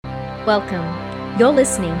Welcome. You're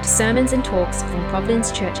listening to sermons and talks from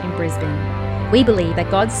Providence Church in Brisbane. We believe that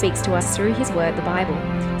God speaks to us through His Word, the Bible.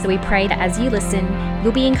 So we pray that as you listen,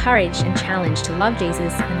 you'll be encouraged and challenged to love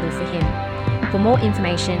Jesus and live for Him. For more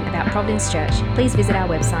information about Providence Church, please visit our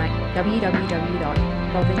website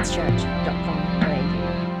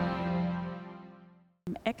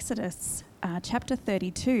www.providencechurch.com.au. Exodus chapter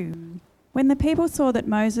 32. When the people saw that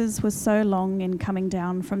Moses was so long in coming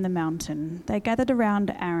down from the mountain, they gathered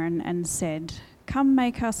around Aaron and said, "Come,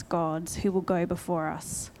 make us gods who will go before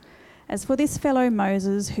us. As for this fellow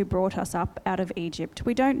Moses who brought us up out of Egypt,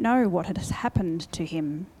 we don't know what has happened to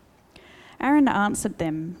him." Aaron answered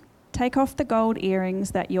them, "Take off the gold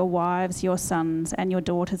earrings that your wives, your sons, and your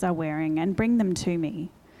daughters are wearing, and bring them to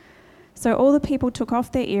me." So all the people took off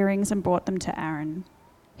their earrings and brought them to Aaron.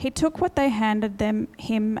 He took what they handed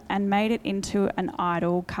him and made it into an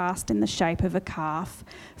idol cast in the shape of a calf,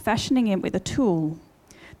 fashioning it with a tool.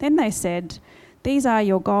 Then they said, "These are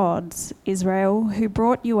your gods, Israel, who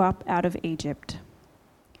brought you up out of Egypt."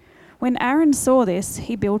 When Aaron saw this,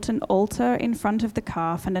 he built an altar in front of the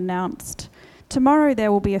calf and announced, "Tomorrow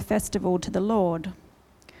there will be a festival to the Lord."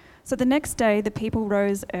 So the next day the people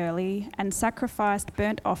rose early and sacrificed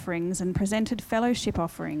burnt offerings and presented fellowship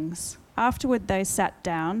offerings. Afterward they sat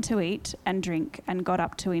down to eat and drink and got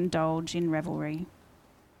up to indulge in revelry.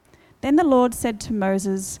 Then the Lord said to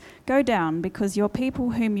Moses, "Go down, because your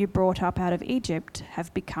people whom you brought up out of Egypt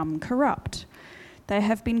have become corrupt. They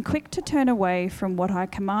have been quick to turn away from what I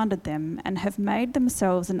commanded them and have made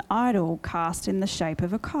themselves an idol cast in the shape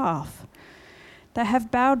of a calf. They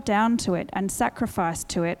have bowed down to it and sacrificed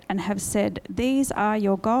to it and have said, 'These are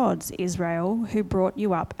your gods, Israel, who brought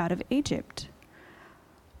you up out of Egypt.'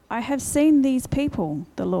 I have seen these people,"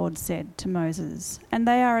 the Lord said to Moses, "and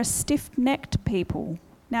they are a stiff-necked people.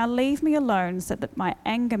 Now leave me alone so that my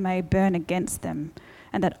anger may burn against them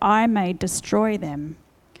and that I may destroy them.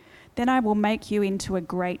 Then I will make you into a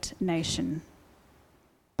great nation."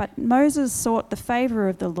 But Moses sought the favour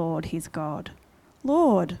of the Lord his God.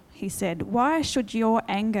 "Lord," he said, "why should your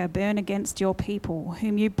anger burn against your people,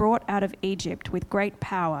 whom you brought out of Egypt with great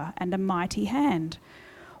power and a mighty hand?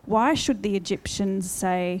 Why should the Egyptians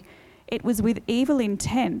say, 'It was with evil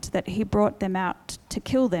intent that he brought them out to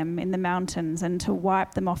kill them in the mountains and to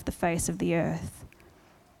wipe them off the face of the earth'?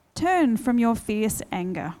 Turn from your fierce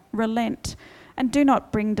anger, relent, and do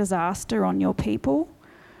not bring disaster on your people.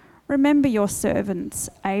 Remember your servants,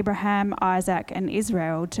 Abraham, Isaac, and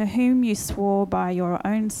Israel, to whom you swore by your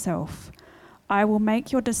own self. I will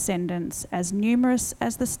make your descendants as numerous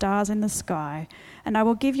as the stars in the sky, and I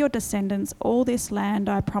will give your descendants all this land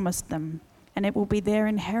I promised them, and it will be their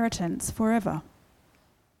inheritance forever."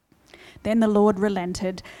 Then the Lord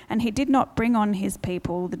relented, and he did not bring on his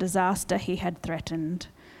people the disaster he had threatened.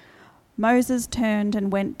 Moses turned and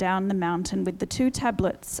went down the mountain with the 2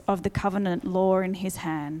 tablets of the covenant law in his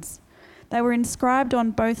hands. They were inscribed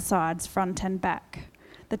on both sides, front and back.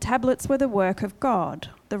 The tablets were the work of God.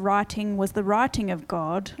 The writing was the writing of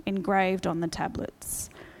God engraved on the tablets.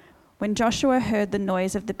 When Joshua heard the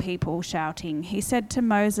noise of the people shouting, he said to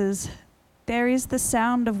Moses, "There is the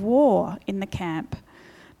sound of war in the camp."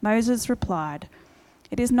 Moses replied,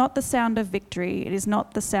 "It is not the sound of victory, it is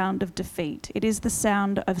not the sound of defeat, it is the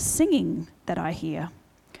sound of singing that I hear."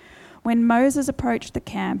 When Moses approached the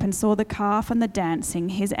camp and saw the calf and the dancing,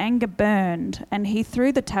 his anger burned, and he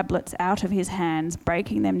threw the tablets out of his hands,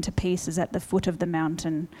 breaking them to pieces at the foot of the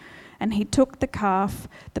mountain. And he took the calf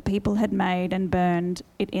the people had made and burned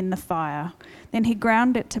it in the fire. Then he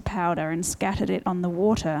ground it to powder and scattered it on the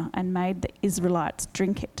water and made the Israelites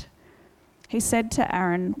drink it. He said to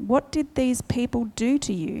Aaron, "What did these people do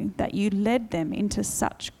to you that you led them into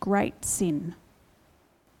such great sin?"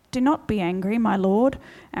 "Do not be angry, my lord,"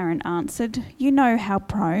 Aaron answered. "You know how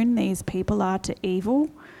prone these people are to evil.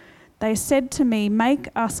 They said to me, 'Make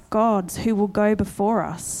us gods who will go before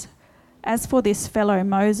us.' As for this fellow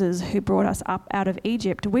Moses who brought us up out of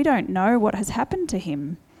Egypt, we don't know what has happened to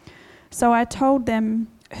him." So I told them,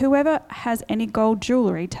 "Whoever has any gold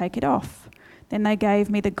jewellery, take it off." Then they gave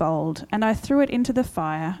me the gold, and I threw it into the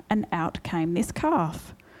fire, and out came this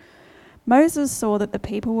calf. Moses saw that the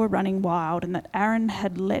people were running wild and that Aaron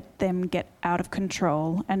had let them get out of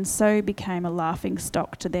control, and so became a laughing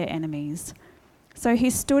stock to their enemies. So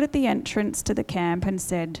he stood at the entrance to the camp and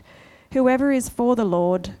said, "Whoever is for the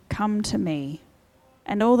Lord, come to me."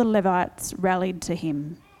 And all the Levites rallied to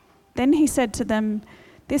him. Then he said to them,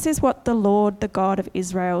 "This is what the Lord, the God of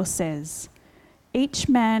Israel, says. Each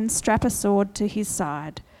man strap a sword to his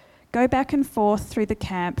side. Go back and forth through the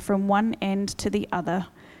camp from one end to the other,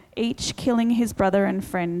 each killing his brother and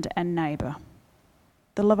friend and neighbour."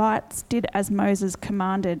 The Levites did as Moses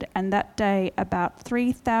commanded, and that day about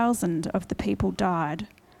 3,000 of the people died.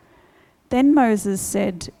 Then Moses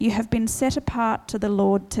said, "You have been set apart to the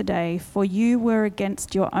Lord today, for you were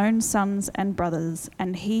against your own sons and brothers,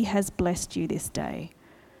 and he has blessed you this day."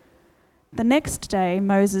 The next day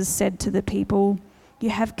Moses said to the people, "You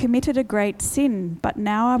have committed a great sin, but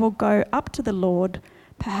now I will go up to the Lord.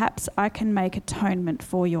 Perhaps I can make atonement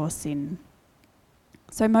for your sin."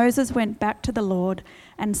 So Moses went back to the Lord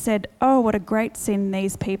and said, "Oh, what a great sin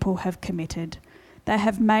these people have committed. They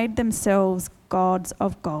have made themselves gods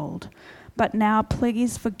of gold. But now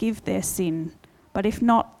please forgive their sin. But if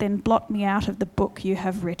not, then blot me out of the book you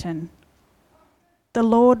have written." The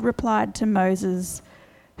Lord replied to Moses,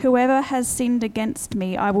 "Whoever has sinned against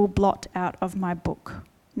me, I will blot out of my book.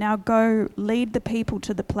 Now go, lead the people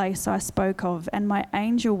to the place I spoke of, and my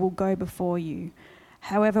angel will go before you.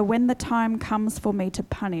 However, when the time comes for me to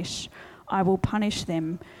punish, I will punish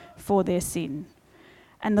them for their sin."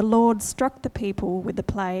 And the Lord struck the people with the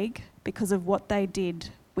plague because of what they did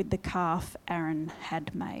with the calf Aaron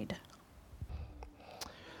had made.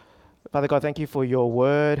 Father God, thank you for your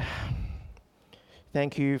word.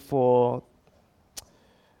 Thank you for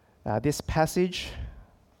this passage.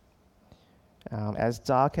 As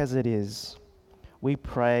dark as it is, we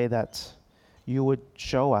pray that you would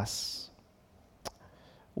show us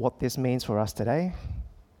what this means for us today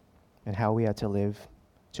and how we are to live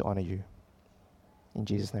to honor you. In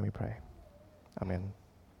Jesus' name we pray. Amen.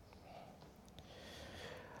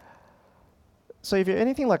 So if you're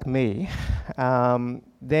anything like me,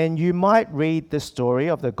 then you might read the story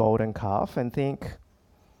of the golden calf and think,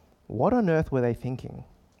 what on earth were they thinking?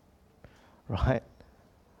 Right?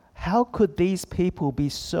 How could these people be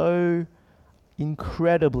so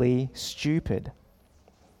incredibly stupid?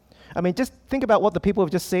 I mean, just think about what the people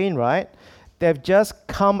have just seen, right? They've just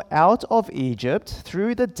come out of Egypt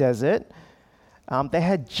through the desert. They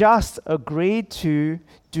had just agreed to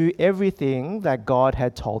do everything that God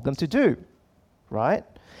had told them to do, right?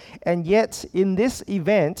 And yet, in this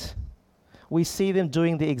event, we see them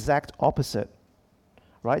doing the exact opposite,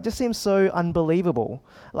 right? It just seems so unbelievable.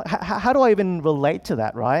 Like, how do I even relate to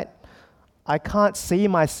that, right? I can't see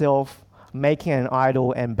myself making an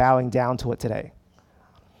idol and bowing down to it today.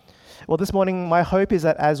 Well, this morning, my hope is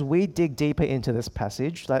that as we dig deeper into this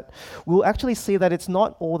passage, that we'll actually see that it's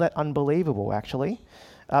not all that unbelievable, actually.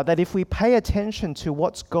 That if we pay attention to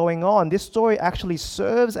what's going on, this story actually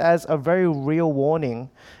serves as a very real warning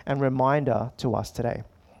and reminder to us today.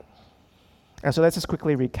 And so let's just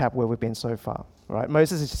quickly recap where we've been so far. Right?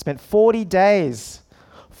 Moses has spent 40 days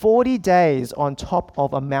on top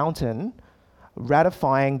of a mountain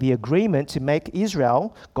ratifying the agreement to make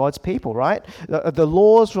Israel God's people, right? The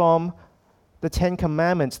laws from the 10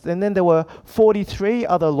 Commandments. And then there were 43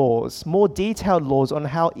 other laws, more detailed laws on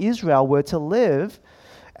how Israel were to live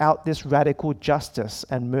out this radical justice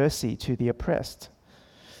and mercy to the oppressed.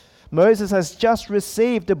 Moses has just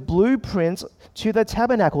received the blueprint to the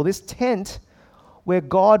tabernacle, this tent where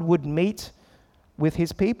God would meet with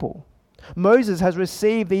his people. Moses has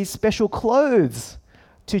received these special clothes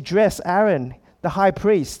to dress Aaron, the high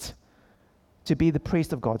priest, to be the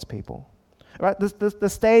priest of God's people. Right? The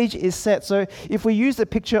stage is set. So if we use the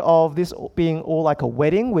picture of this being all like a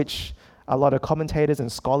wedding, which a lot of commentators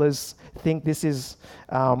and scholars think this is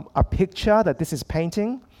a picture that this is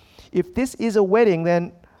painting, if this is a wedding,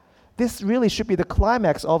 then this really should be the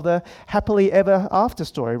climax of the happily ever after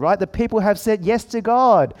story, right? The people have said yes to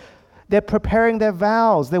God. They're preparing their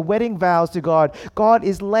vows, their wedding vows to God. God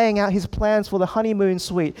is laying out his plans for the honeymoon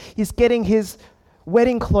suite. He's getting his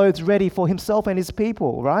wedding clothes ready for himself and his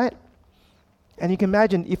people, right? And you can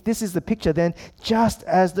imagine if this is the picture, then just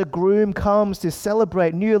as the groom comes to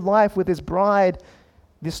celebrate new life with his bride,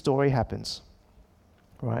 this story happens,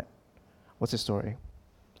 right? What's the story?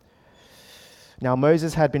 Now,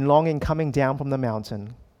 Moses had been long in coming down from the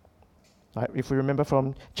mountain. Right? If we remember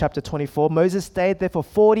from chapter 24, Moses stayed there for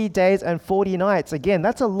 40 days and 40 nights. Again,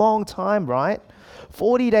 that's a long time, right?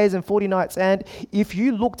 40 days and 40 nights. And if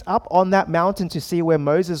you looked up on that mountain to see where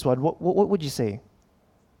Moses was, what would you see?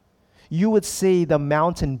 You would see the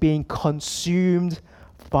mountain being consumed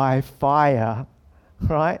by fire,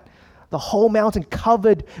 right? The whole mountain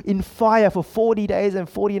covered in fire for 40 days and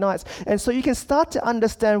 40 nights. And so you can start to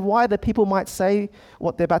understand why the people might say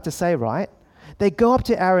what they're about to say, right? They go up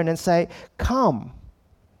to Aaron and say, "Come,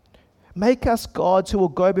 make us gods who will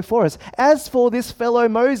go before us. As for this fellow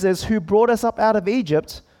Moses who brought us up out of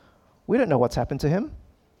Egypt, we don't know what's happened to him,"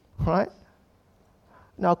 right?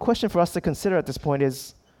 Now, a question for us to consider at this point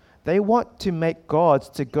is, they want to make gods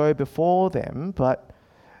to go before them, but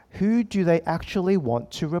who do they actually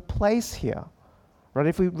want to replace here? Right?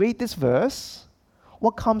 If we read this verse,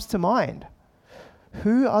 what comes to mind?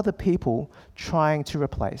 Who are the people trying to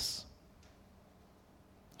replace?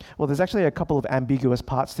 Well, there's actually a couple of ambiguous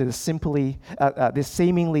parts to this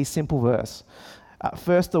seemingly simple verse.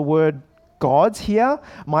 First, the word gods here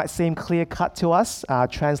might seem clear-cut to us,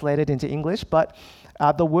 translated into English, but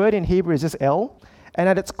the word in Hebrew is just El, and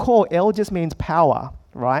at its core, El just means power,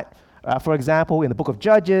 right? For example, in the book of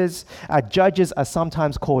Judges, judges are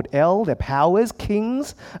sometimes called El, their powers.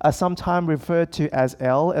 Kings are sometimes referred to as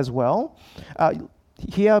El as well.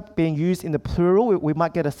 Here, being used in the plural, we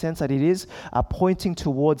might get a sense that it is pointing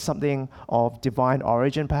towards something of divine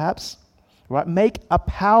origin, perhaps. Right? Make a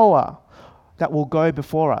power that will go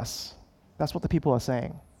before us. That's what the people are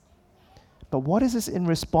saying. But what is this in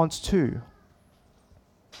response to?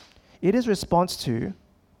 It is response to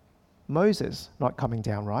Moses not coming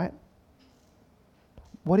down, right?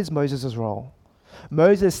 What is Moses' role?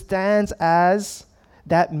 Moses stands as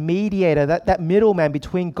that mediator, that middleman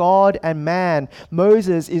between God and man.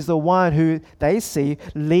 Moses is the one who they see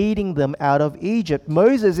leading them out of Egypt.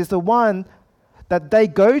 Moses is the one that they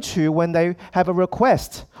go to when they have a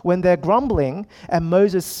request, when they're grumbling, and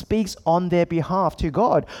Moses speaks on their behalf to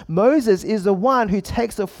God. Moses is the one who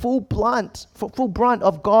takes the full brunt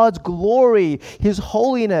of God's glory, his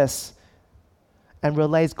holiness, and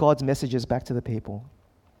relays God's messages back to the people.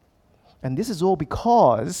 And this is all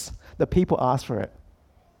because the people asked for it.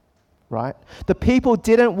 Right? The people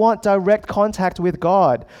didn't want direct contact with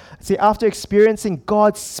God. See, after experiencing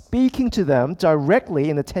God speaking to them directly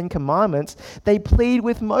in the Ten Commandments, they plead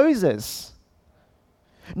with Moses.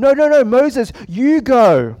 No, Moses, you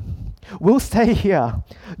go. We'll stay here.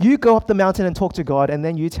 You go up the mountain and talk to God, and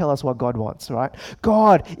then you tell us what God wants, right?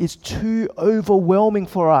 God is too overwhelming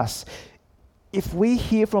for us. If we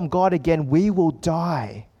hear from God again, we will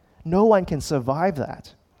die. No one can survive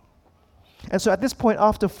that. And so at this point,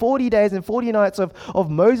 after 40 days and 40 nights of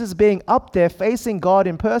Moses being up there facing God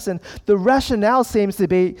in person, the rationale seems to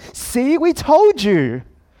be, see, we told you.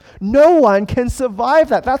 No one can survive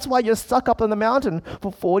that. That's why you're stuck up on the mountain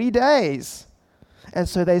for 40 days. And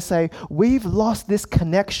so they say, we've lost this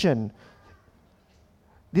connection.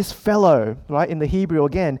 This fellow, right, in the Hebrew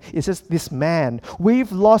again, is just this man.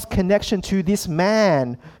 We've lost connection to this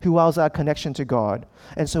man who was our connection to God.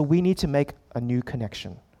 And so we need to make a new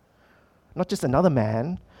connection. Not just another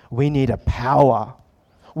man, we need a power.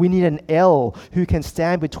 We need an El who can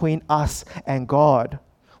stand between us and God.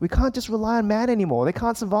 We can't just rely on man anymore. They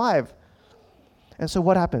can't survive. And so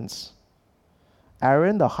what happens?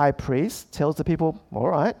 Aaron, the high priest, tells the people, all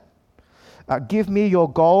right, give me your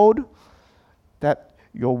gold that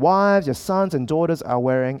your wives, your sons and daughters are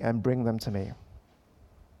wearing and bring them to me.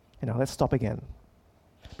 Let's stop again.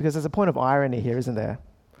 Because there's a point of irony here, isn't there?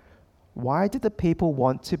 Why did the people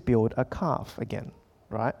want to build a calf again,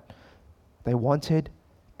 right? They wanted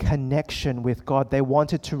connection with God. They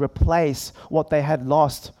wanted to replace what they had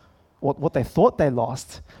lost, what they thought they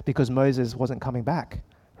lost, because Moses wasn't coming back,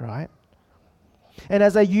 right? And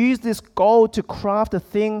as they used this gold to craft a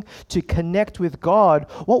thing to connect with God,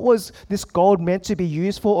 what was this gold meant to be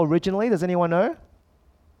used for originally? Does anyone know?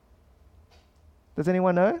 Does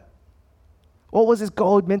anyone know? What was this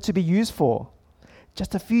gold meant to be used for?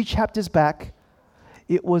 Just a few chapters back,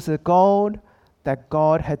 it was the gold that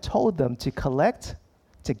God had told them to collect,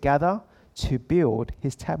 to gather, to build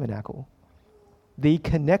his tabernacle. The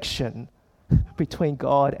connection between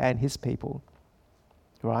God and his people.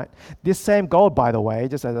 Right? This same gold, by the way,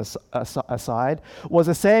 just as an aside, was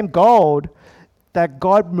the same gold that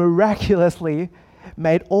God miraculously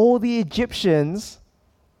made all the Egyptians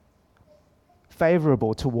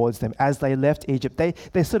favorable towards them as they left Egypt.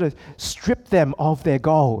 They sort of stripped them of their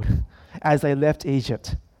gold as they left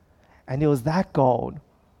Egypt. And it was that gold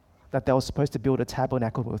that they were supposed to build a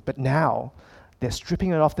tabernacle with. But now they're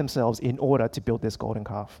stripping it off themselves in order to build this golden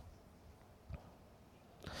calf.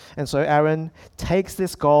 And so Aaron takes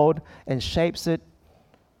this gold and shapes it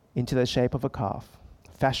into the shape of a calf,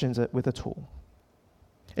 fashions it with a tool.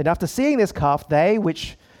 And after seeing this calf, they,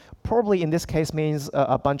 which probably in this case means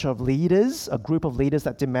a bunch of leaders, a group of leaders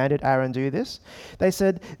that demanded Aaron do this, they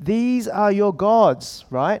said, these are your gods,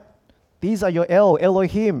 right? These are your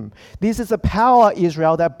Elohim. This is the power,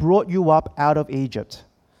 Israel, that brought you up out of Egypt.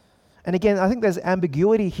 And again, I think there's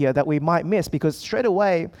ambiguity here that we might miss, because straight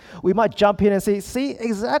away we might jump in and see,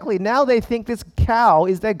 exactly, now they think this cow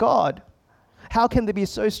is their God. How can they be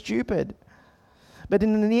so stupid? But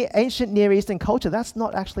in the ancient Near Eastern culture, that's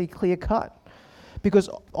not actually clear cut, because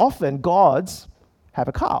often gods have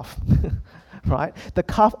a calf, right? The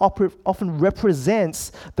calf often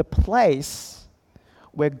represents the place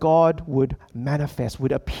where God would manifest,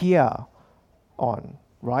 would appear on,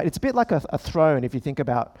 right? It's a bit like a throne if you think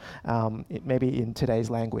about it maybe in today's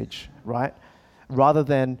language, right? Rather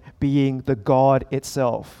than being the God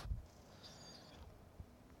itself.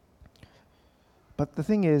 But the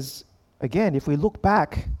thing is, again, if we look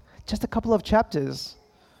back just a couple of chapters,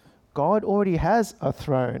 God already has a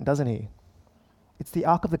throne, doesn't he? It's the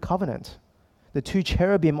Ark of the Covenant, the 2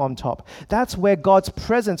 cherubim on top. That's where God's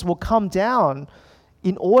presence will come down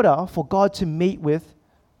in order for God to meet with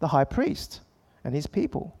the high priest and his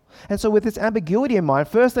people. And so with this ambiguity in mind,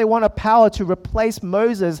 first they want a power to replace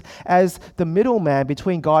Moses as the middleman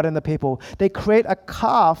between God and the people. They create a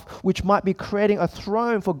calf which might be creating a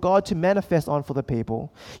throne for God to manifest on for the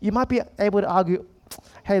people. You might be able to argue,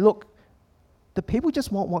 hey, look, the people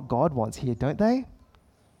just want what God wants here, don't they?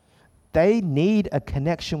 They need a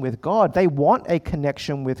connection with God. They want a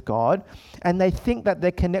connection with God, and they think that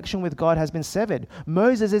their connection with God has been severed.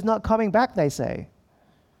 Moses is not coming back, they say.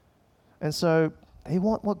 And so they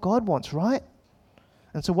want what God wants, right?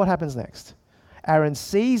 And so what happens next? Aaron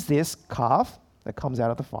sees this calf that comes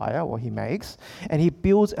out of the fire, or he makes, and he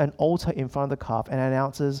builds an altar in front of the calf and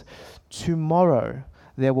announces, tomorrow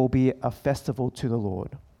there will be a festival to the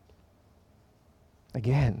Lord.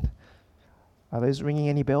 Again, are those ringing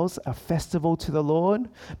any bells? A festival to the Lord?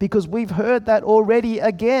 Because we've heard that already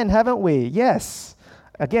again, haven't we? Yes.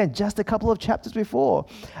 Again, just a couple of chapters before.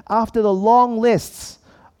 After the long lists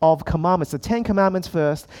of commandments, the 10 commandments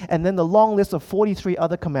first, and then the long list of 43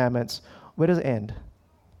 other commandments, where does it end?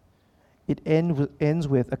 It ends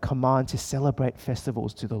with a command to celebrate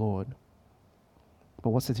festivals to the Lord.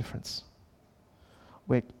 But what's the difference?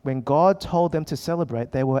 When God told them to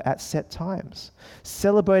celebrate, they were at set times,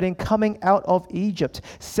 celebrating coming out of Egypt,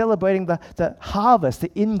 celebrating the harvest,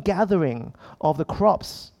 the ingathering of the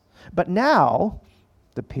crops. But now,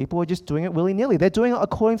 the people are just doing it willy-nilly. They're doing it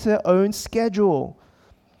according to their own schedule.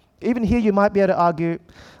 Even here, you might be able to argue,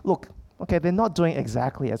 look, okay, they're not doing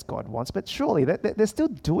exactly as God wants, but surely they're still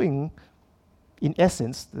doing, in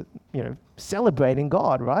essence, celebrating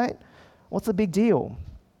God, right? What's the big deal?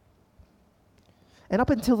 And up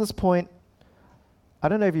until this point, I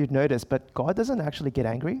don't know if you've noticed, but God doesn't actually get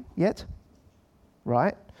angry yet,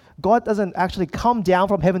 right? God doesn't actually come down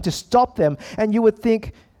from heaven to stop them. And you would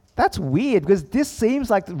think, that's weird, because this seems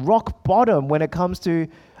like rock bottom when it comes to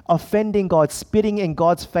offending God, spitting in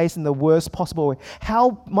God's face in the worst possible way.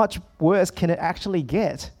 How much worse can it actually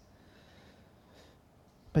get?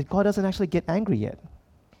 But God doesn't actually get angry yet.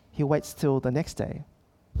 He waits till the next day.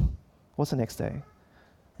 What's the next day?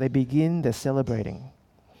 They begin their celebrating.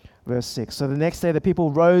 Verse 6, so the next day the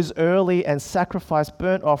people rose early and sacrificed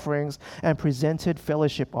burnt offerings and presented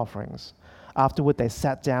fellowship offerings. Afterward they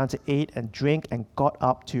sat down to eat and drink and got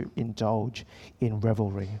up to indulge in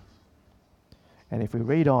revelry. And if we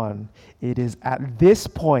read on, it is at this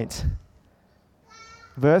point,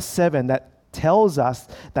 verse 7, that tells us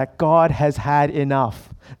that God has had enough.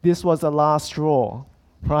 This was the last straw,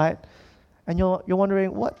 right? And you're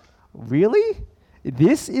wondering, what? Really?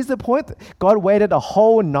 This is the point? God waited a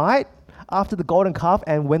whole night after the golden calf,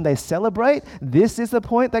 and when they celebrate, this is the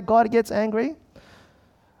point that God gets angry?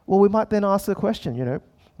 Well, we might then ask the question,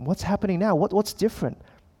 what's happening now? What's different,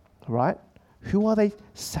 right? Who are they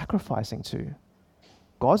sacrificing to?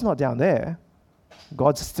 God's not down there.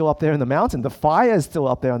 God's still up there in the mountain. The fire is still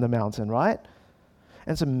up there on the mountain, right?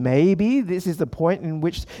 And so maybe this is the point in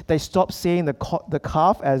which they stop seeing the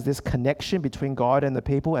calf as this connection between God and the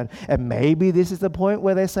people. And maybe this is the point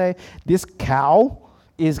where they say, this cow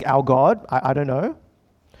is our God. I don't know.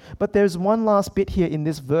 But there's one last bit here in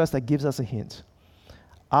this verse that gives us a hint.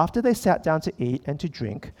 After they sat down to eat and to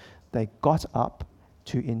drink, they got up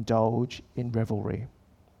to indulge in revelry.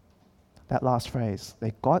 That last phrase,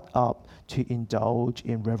 they got up to indulge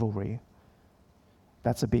in revelry.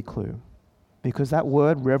 That's a big clue. Because that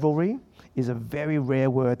word revelry is a very rare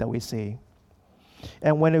word that we see.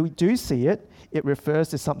 And when we do see it, it refers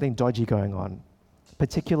to something dodgy going on,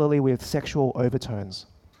 particularly with sexual overtones.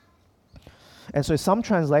 And so some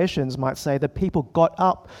translations might say the people got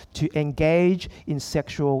up to engage in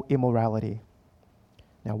sexual immorality.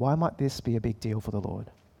 Now, why might this be a big deal for the Lord?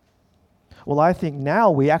 Well, I think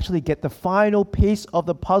now we actually get the final piece of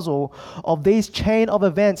the puzzle of these chain of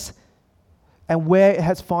events and where it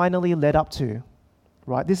has finally led up to,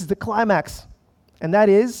 right? This is the climax. And that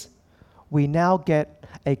is, we now get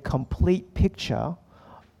a complete picture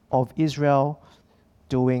of Israel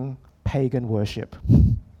doing pagan worship,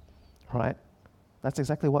 right? That's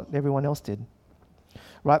exactly what everyone else did,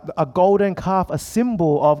 right? A golden calf, a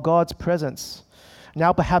symbol of God's presence,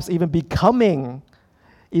 now perhaps even becoming,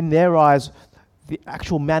 in their eyes, the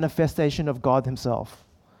actual manifestation of God himself,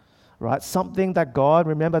 right? Something that God,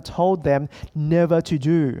 remember, told them never to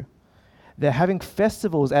do. They're having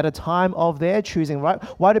festivals at a time of their choosing, right?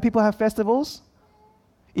 Why do people have festivals?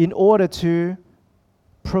 In order to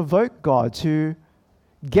provoke God, to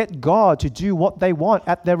get God to do what they want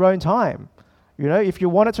at their own time. You know, if you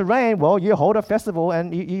want it to rain, well, you hold a festival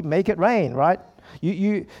and you make it rain, right?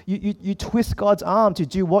 You twist God's arm to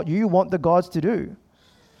do what you want the gods to do.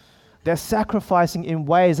 They're sacrificing in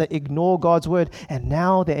ways that ignore God's word, and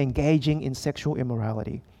now they're engaging in sexual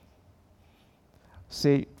immorality.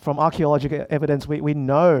 See, from archaeological evidence, we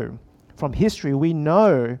know, from history, we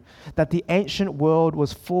know that the ancient world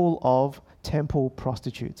was full of temple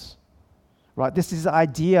prostitutes. Right? This is the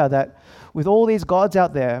idea that with all these gods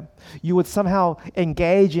out there, you would somehow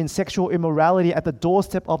engage in sexual immorality at the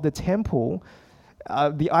doorstep of the temple.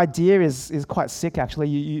 The idea is quite sick, actually.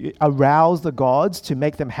 You arouse the gods to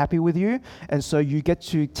make them happy with you, and so you get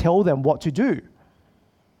to tell them what to do.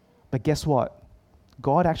 But guess what?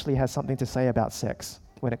 God actually has something to say about sex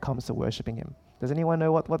when it comes to worshiping him. Does anyone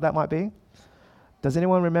know what that might be? Does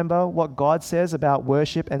anyone remember what God says about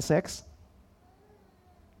worship and sex?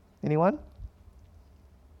 Anyone?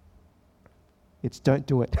 It's don't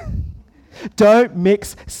do it. Don't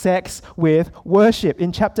mix sex with worship.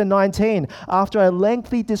 In chapter 19, after a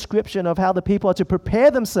lengthy description of how the people are to prepare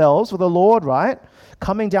themselves for the Lord, right,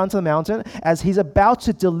 coming down to the mountain, as he's about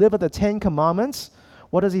to deliver the 10 Commandments,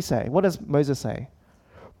 what does he say? What does Moses say?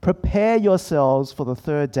 Prepare yourselves for the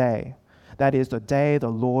third day. That is the day the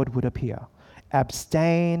Lord would appear.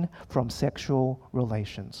 Abstain from sexual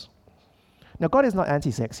relations. Now, God is not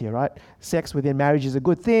anti-sex here, right? Sex within marriage is a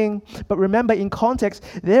good thing. But remember, in context,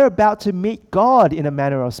 they're about to meet God in a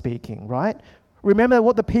manner of speaking, right? Remember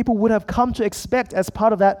what the people would have come to expect as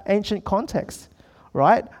part of that ancient context,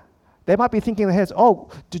 right? They might be thinking in their heads,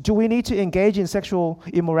 do we need to engage in sexual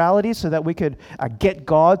immorality so that we could get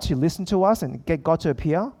God to listen to us and get God to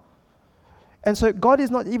appear? And so God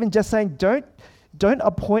is not even just saying, don't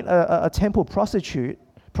appoint a temple prostitute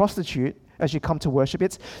as you come to worship.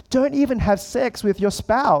 It's don't even have sex with your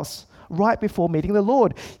spouse right before meeting the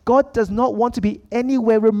Lord. God does not want to be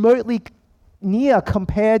anywhere remotely near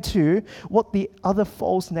compared to what the other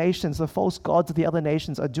false nations, the false gods of the other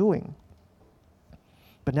nations are doing.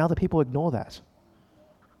 But now the people ignore that.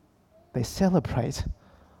 They celebrate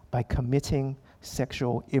by committing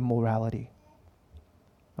sexual immorality.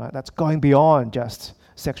 Right? That's going beyond just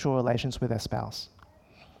sexual relations with their spouse.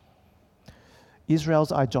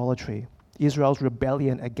 Israel's idolatry, Israel's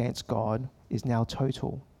rebellion against God is now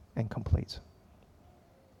total and complete.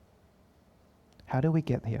 How do we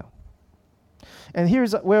get here? And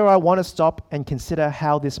here's where I want to stop and consider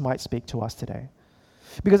how this might speak to us today.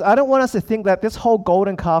 Because I don't want us to think that this whole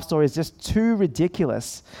golden calf story is just too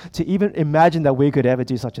ridiculous to even imagine that we could ever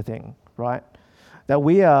do such a thing, right? That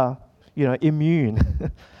we are,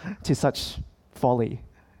 immune to such folly,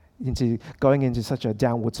 into going into such a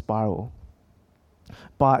downward spiral.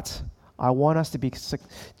 But I want us to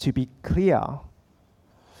be clear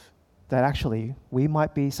that actually we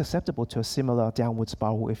might be susceptible to a similar downward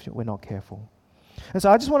spiral if we're not careful. And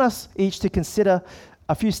so I just want us each to consider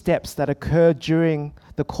a few steps that occurred during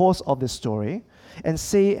the course of this story and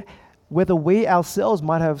see whether we ourselves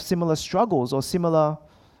might have similar struggles or similar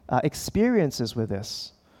experiences with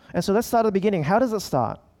this. And so let's start at the beginning. How does it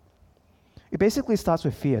start? It basically starts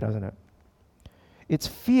with fear, doesn't it? It's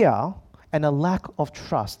fear and a lack of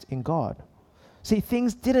trust in God. See,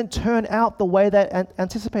 things didn't turn out the way they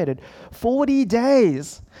anticipated. 40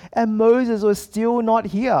 days, and Moses was still not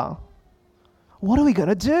here. What are we going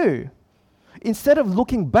to do? Instead of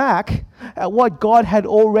looking back at what God had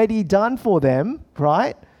already done for them,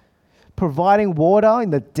 right? Providing water in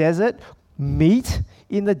the desert, meat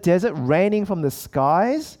in the desert, raining from the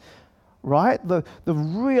skies, right? The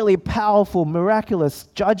really powerful, miraculous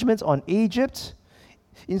judgments on Egypt.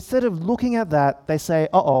 Instead of looking at that, they say,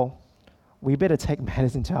 we better take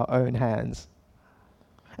matters into our own hands.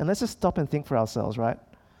 And let's just stop and think for ourselves, right?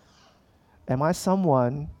 Am I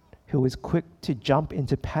someone who is quick to jump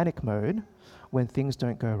into panic mode when things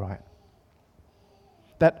don't go right?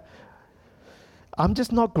 That I'm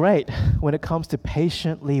just not great when it comes to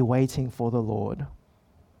patiently waiting for the Lord.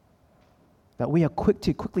 That we are quick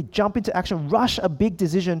to quickly jump into action, rush a big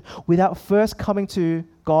decision without first coming to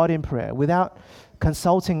God in prayer, without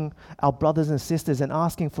consulting our brothers and sisters and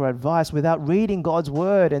asking for advice, without reading God's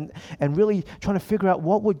word and really trying to figure out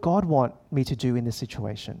what would God want me to do in this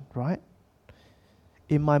situation, right?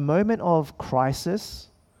 In my moment of crisis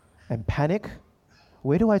and panic,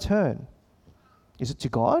 where do I turn? Is it to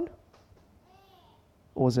God?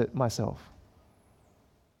 Or is it myself?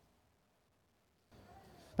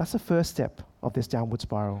 That's the first step of this downward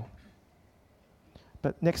spiral.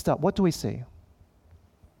 But next up, what do we see?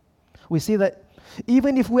 We see that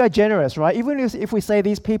even if we are generous, right? Even if we say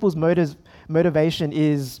these people's motivation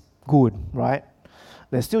is good, right?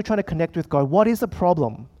 They're still trying to connect with God. What is the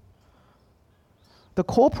problem? The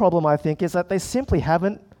core problem, I think, is that they simply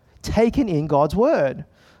haven't taken in God's word.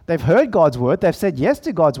 They've heard God's word, they've said yes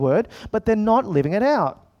to God's word, but they're not living it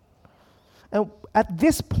out. And at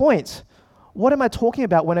this point, what am I talking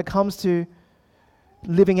about when it comes to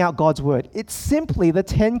living out God's word? It's simply the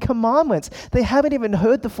 10 commandments. They haven't even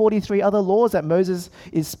heard the 43 other laws that Moses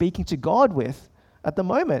is speaking to God with at the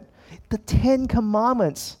moment. The 10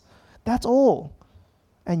 commandments, that's all.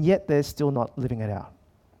 And yet they're still not living it out,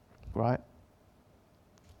 right?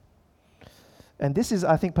 And this is,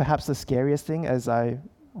 I think, perhaps the scariest thing as I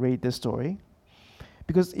read this story,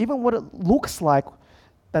 because even what it looks like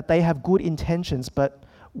that they have good intentions, but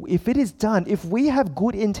if it is done, if we have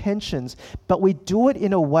good intentions, but we do it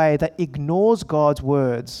in a way that ignores God's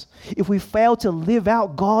words, if we fail to live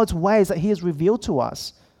out God's ways that He has revealed to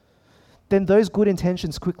us, then those good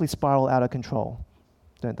intentions quickly spiral out of control,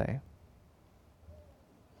 don't they?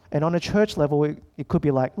 And on a church level, it could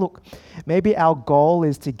be like, look, maybe our goal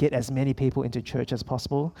is to get as many people into church as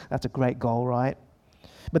possible. That's a great goal, right?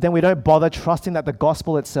 But then we don't bother trusting that the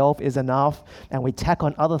gospel itself is enough, and we tack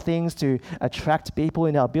on other things to attract people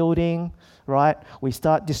in our building, right? We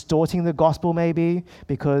start distorting the gospel maybe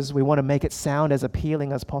because we want to make it sound as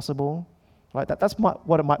appealing as possible, right? That's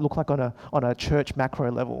what it might look like on a church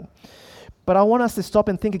macro level. But I want us to stop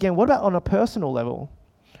and think again, what about on a personal level,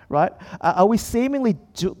 right? Are we seemingly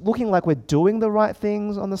looking like we're doing the right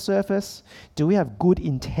things on the surface? Do we have good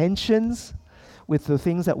intentions with the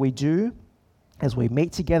things that we do? As we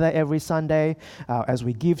meet together every Sunday, as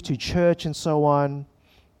we give to church and so on.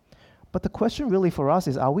 But the question really for us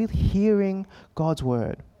is, are we hearing God's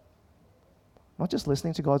word? Not just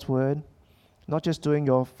listening to God's word, not just doing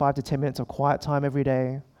your 5 to 10 minutes of quiet time every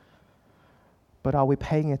day, but are we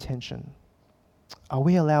paying attention? Are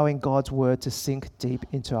we allowing God's word to sink deep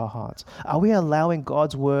into our hearts? Are we allowing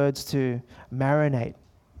God's words to marinate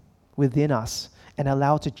within us and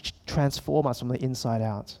allow it to transform us from the inside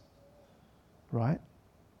out? Right?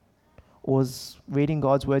 Or is reading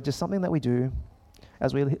God's word just something that we do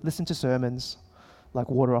as we listen to sermons, like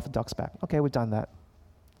water off a duck's back? Okay, we've done that.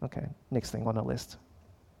 Okay, next thing on the list.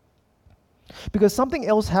 Because something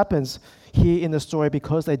else happens here in the story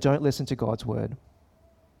because they don't listen to God's word.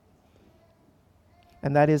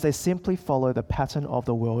 And that is they simply follow the pattern of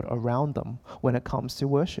the world around them when it comes to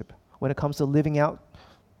worship, when it comes to living out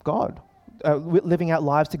God, living out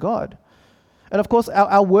lives to God. And of course,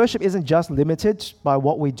 our worship isn't just limited by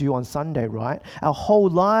what we do on Sunday, right? Our whole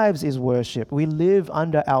lives is worship. We live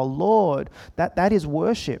under our Lord. That is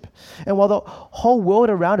worship. And while the whole world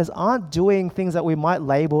around us aren't doing things that we might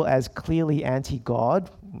label as clearly anti-God,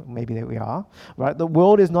 maybe that we are, right? The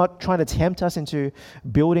world is not trying to tempt us into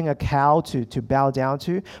building a cow to bow down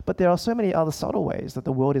to, but there are so many other subtle ways that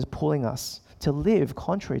the world is pulling us to live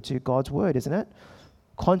contrary to God's word, isn't it?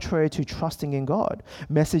 Contrary to trusting in God.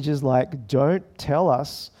 Messages like, don't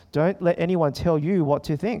let anyone tell you what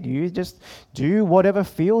to think. You just do whatever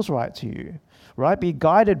feels right to you, right? Be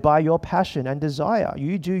guided by your passion and desire.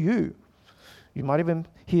 You do you. You might even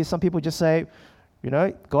hear some people just say,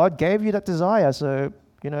 God gave you that desire, so,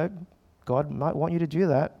 God might want you to do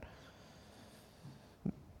that.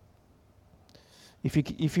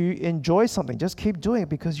 If you enjoy something, just keep doing it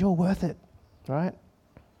because you're worth it, right?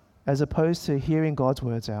 As opposed to hearing God's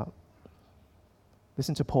words out.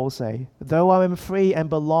 Listen to Paul say, though I am free and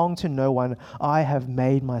belong to no one, I have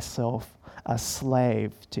made myself a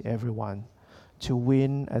slave to everyone to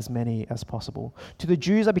win as many as possible. To the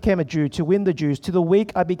Jews I became a Jew to win the Jews. To the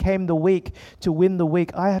weak I became the weak to win the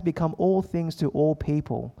weak. I have become all things to all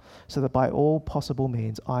people so that by all possible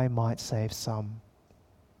means I might save some.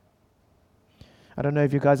 I don't know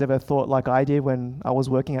if you guys ever thought like I did when I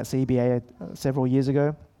was working at CBA several years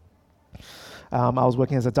ago. I was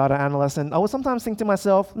working as a data analyst, and I would sometimes think to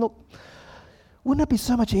myself, look, wouldn't it be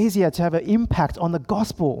so much easier to have an impact on the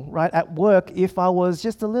gospel, right, at work if I was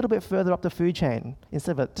just a little bit further up the food chain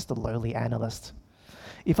instead of just a lowly analyst?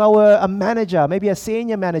 If I were a manager, maybe a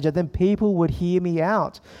senior manager, then people would hear me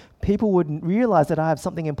out. People would realize that I have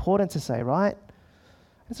something important to say, right?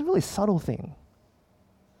 It's a really subtle thing.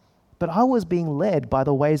 But I was being led by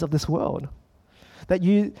the ways of this world. That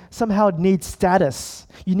you somehow need status.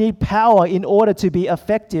 You need power in order to be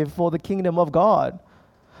effective for the kingdom of God.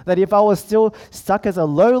 That if I was still stuck as a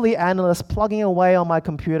lowly analyst plugging away on my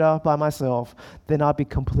computer by myself, then I'd be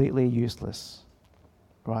completely useless,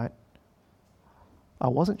 right? I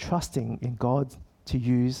wasn't trusting in God to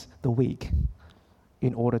use the weak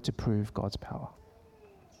in order to prove God's power.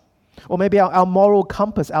 Or maybe our moral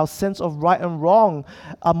compass, our sense of right and wrong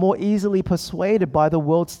are more easily persuaded by the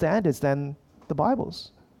world's standards than the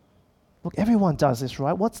Bible's. Look, everyone does this,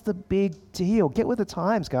 right? What's the big deal? Get with the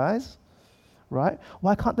times, guys, right?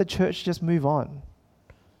 Why can't the church just move on?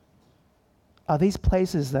 Are these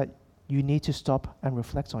places that you need to stop and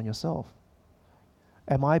reflect on yourself?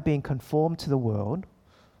 Am I being conformed to the world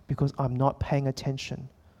because I'm not paying attention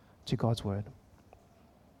to God's word?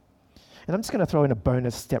 And I'm just going to throw in a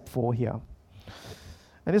bonus step 4 here.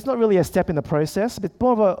 And it's not really a step in the process, but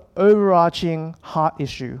more of an overarching heart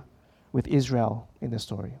issue with Israel in the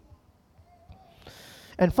story.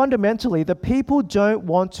 And fundamentally, the people don't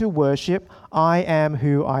want to worship I am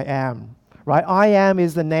who I am, right? I am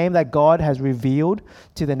is the name that God has revealed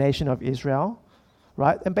to the nation of Israel,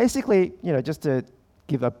 right? And basically, just to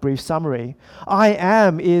give a brief summary, I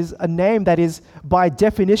am is a name that is by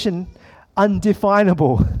definition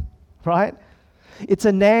undefinable, right? It's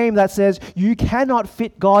a name that says you cannot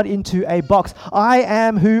fit God into a box. I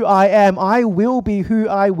am who I am. I will be who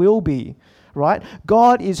I will be, right?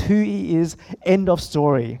 God is who he is, end of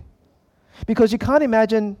story. Because you can't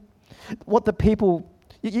imagine what the people,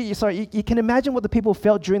 you can imagine what the people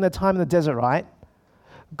felt during the time in the desert, right?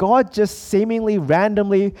 God just seemingly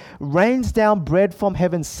randomly rains down bread from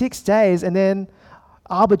heaven 6 days and then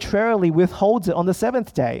arbitrarily withholds it on the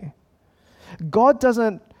 7th day. God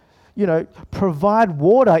doesn't, provide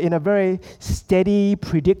water in a very steady,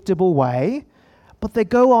 predictable way, but they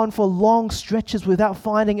go on for long stretches without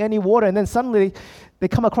finding any water, and then suddenly they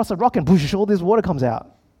come across a rock and whoosh, all this water comes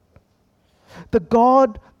out. The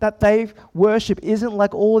God that they worship isn't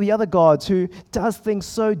like all the other gods who does things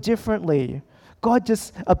so differently. God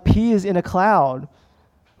just appears in a cloud,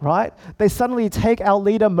 right? They suddenly take our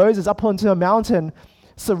leader Moses up onto a mountain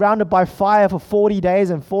surrounded by fire for 40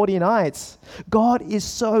 days and 40 nights. God is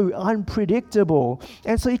so unpredictable.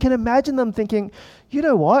 And so you can imagine them thinking, you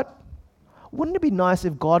know what? Wouldn't it be nice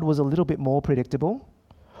if God was a little bit more predictable?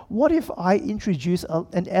 What if I introduce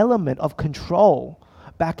an element of control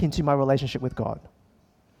back into my relationship with God?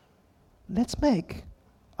 Let's make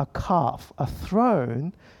a calf, a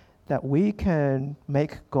throne that we can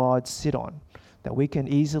make God sit on, that we can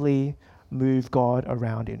easily move God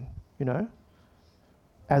around in,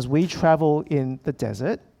 As we travel in the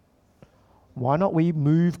desert, why not we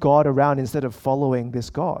move God around instead of following this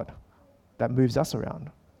God that moves us around?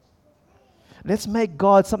 Let's make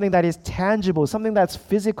God something that is tangible, something that's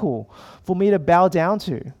physical for me to bow down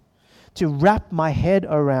to wrap my head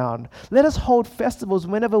around. Let us hold festivals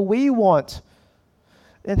whenever we want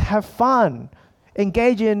and have fun.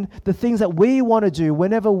 Engage in the things that we want to do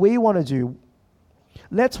whenever we want to do.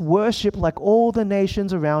 Let's worship like all the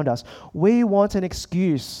nations around us. We want an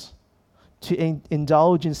excuse to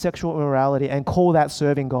indulge in sexual immorality and call that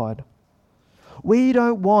serving God. We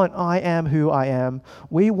don't want I am who I am.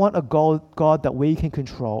 We want a God that we can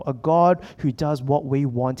control, a God who does what we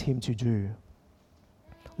want him to do.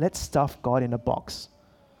 Let's stuff God in a box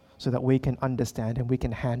so that we can understand him, we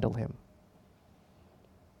can handle him.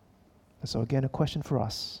 And so again, a question for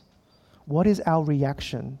us. What is our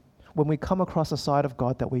reaction when we come across a side of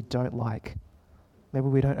God that we don't like? Maybe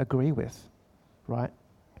we don't agree with, right?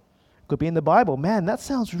 Could be in the Bible. Man, that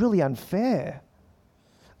sounds really unfair.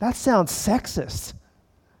 That sounds sexist.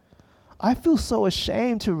 I feel so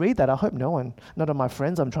ashamed to read that. I hope none of my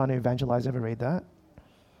friends I'm trying to evangelize ever read that.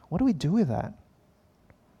 What do we do with that?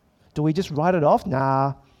 Do we just write it off?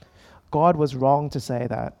 Nah, God was wrong to say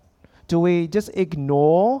that. Do we just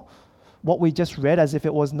ignore what we just read as if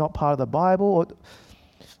it was not part of the Bible?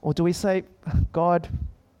 Or do we say, God,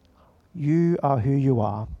 you are who you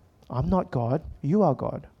are. I'm not God. You are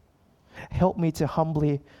God. Help me to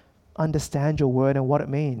humbly understand your word and what it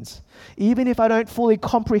means. Even if I don't fully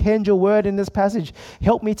comprehend your word in this passage,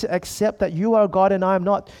 help me to accept that you are God and I am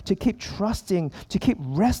not, to keep trusting, to keep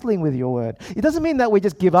wrestling with your word. It doesn't mean that we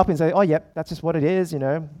just give up and say, oh, yep, that's just what it is,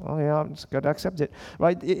 Oh, yeah, I'm just going to accept it,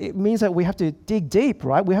 right? It means that we have to dig deep,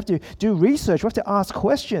 right? We have to do research. We have to ask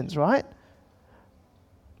questions, right?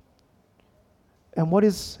 And what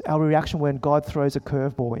is our reaction when God throws a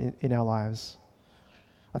curveball in our lives?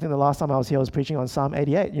 I think the last time I was here, I was preaching on Psalm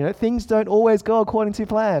 88. Things don't always go according to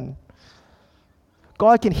plan.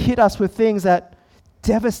 God can hit us with things that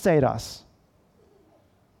devastate us.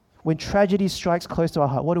 When tragedy strikes close to our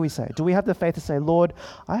heart, what do we say? Do we have the faith to say, Lord,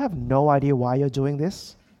 I have no idea why you're doing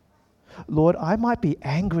this. Lord, I might be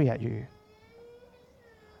angry at you.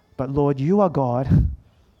 But Lord, you are God.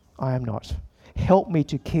 I am not. Help me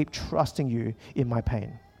to keep trusting you in my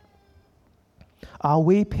pain. Are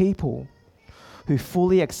we people who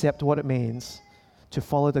fully accept what it means to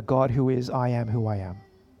follow the God who is I am who I am?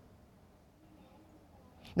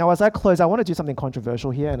 Now, as I close, I want to do something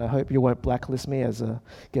controversial here, and I hope you won't blacklist me as a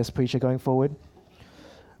guest preacher going forward.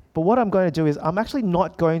 But what I'm going to do is I'm actually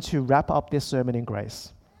not going to wrap up this sermon in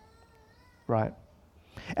grace, right?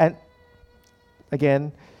 And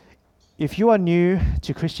again, if you are new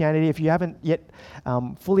to Christianity, if you haven't yet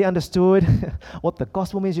fully understood what the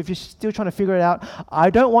gospel means, if you're still trying to figure it out, I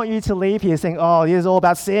don't want you to leave here saying, "Oh, this is all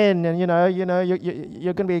about sin," and you're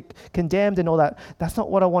going to be condemned and all that. That's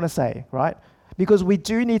not what I want to say, right? Because we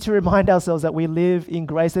do need to remind ourselves that we live in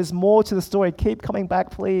grace. There's more to the story. Keep coming back,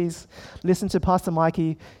 please. Listen to Pastor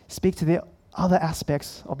Mikey speak to the other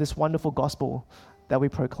aspects of this wonderful gospel that we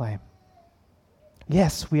proclaim.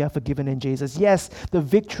 Yes, we are forgiven in Jesus. Yes, the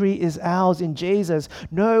victory is ours in Jesus.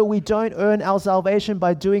 No, we don't earn our salvation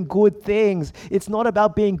by doing good things. It's not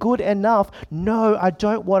about being good enough. No, I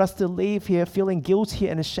don't want us to leave here feeling guilty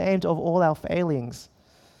and ashamed of all our failings.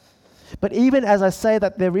 But even as I say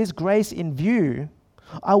that there is grace in view,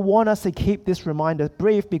 I want us to keep this reminder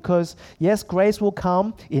brief because, yes, grace will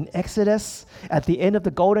come in Exodus. At the end of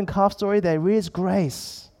the golden calf story, there is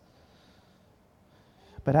grace.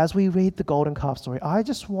 But as we read the golden calf story, I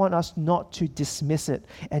just want us not to dismiss it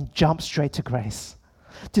and jump straight to grace.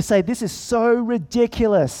 To say, this is so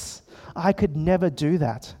ridiculous. I could never do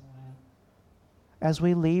that. As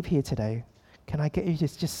we leave here today, can I get you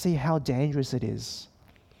to just see how dangerous it is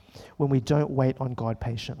when we don't wait on God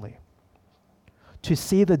patiently? To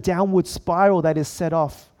see the downward spiral that is set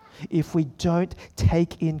off if we don't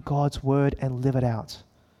take in God's word and live it out,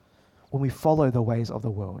 when we follow the ways of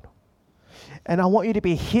the world. And I want you to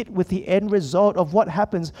be hit with the end result of what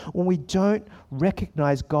happens when we don't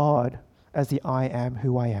recognize God as the I am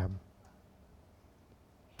who I am.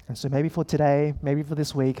 And so maybe for today, maybe for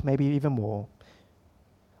this week, maybe even more,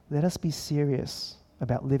 let us be serious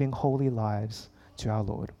about living holy lives to our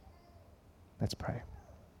Lord. Let's pray.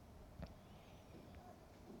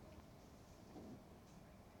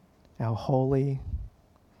 Our holy,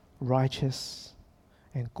 righteous,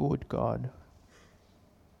 and good God,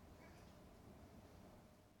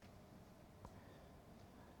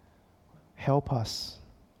 help us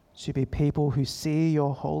to be people who see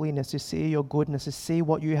your holiness, to see your goodness, to see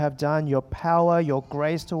what you have done, your power, your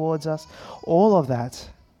grace towards us, all of that,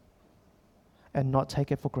 and not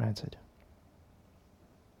take it for granted.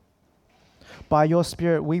 By your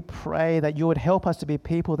Spirit, we pray that you would help us to be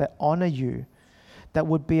people that honor you, that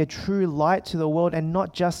would be a true light to the world and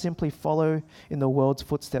not just simply follow in the world's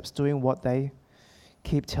footsteps, doing what they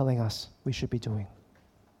keep telling us we should be doing.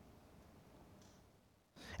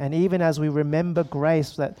 And even as we remember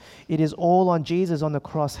grace, that it is all on Jesus on the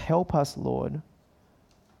cross, help us, Lord,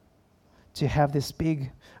 to have this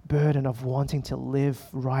big burden of wanting to live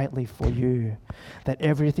rightly for you, that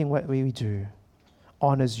everything what we do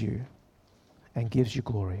honors you and gives you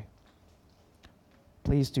glory.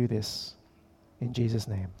 Please do this in Jesus'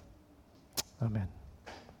 name. Amen.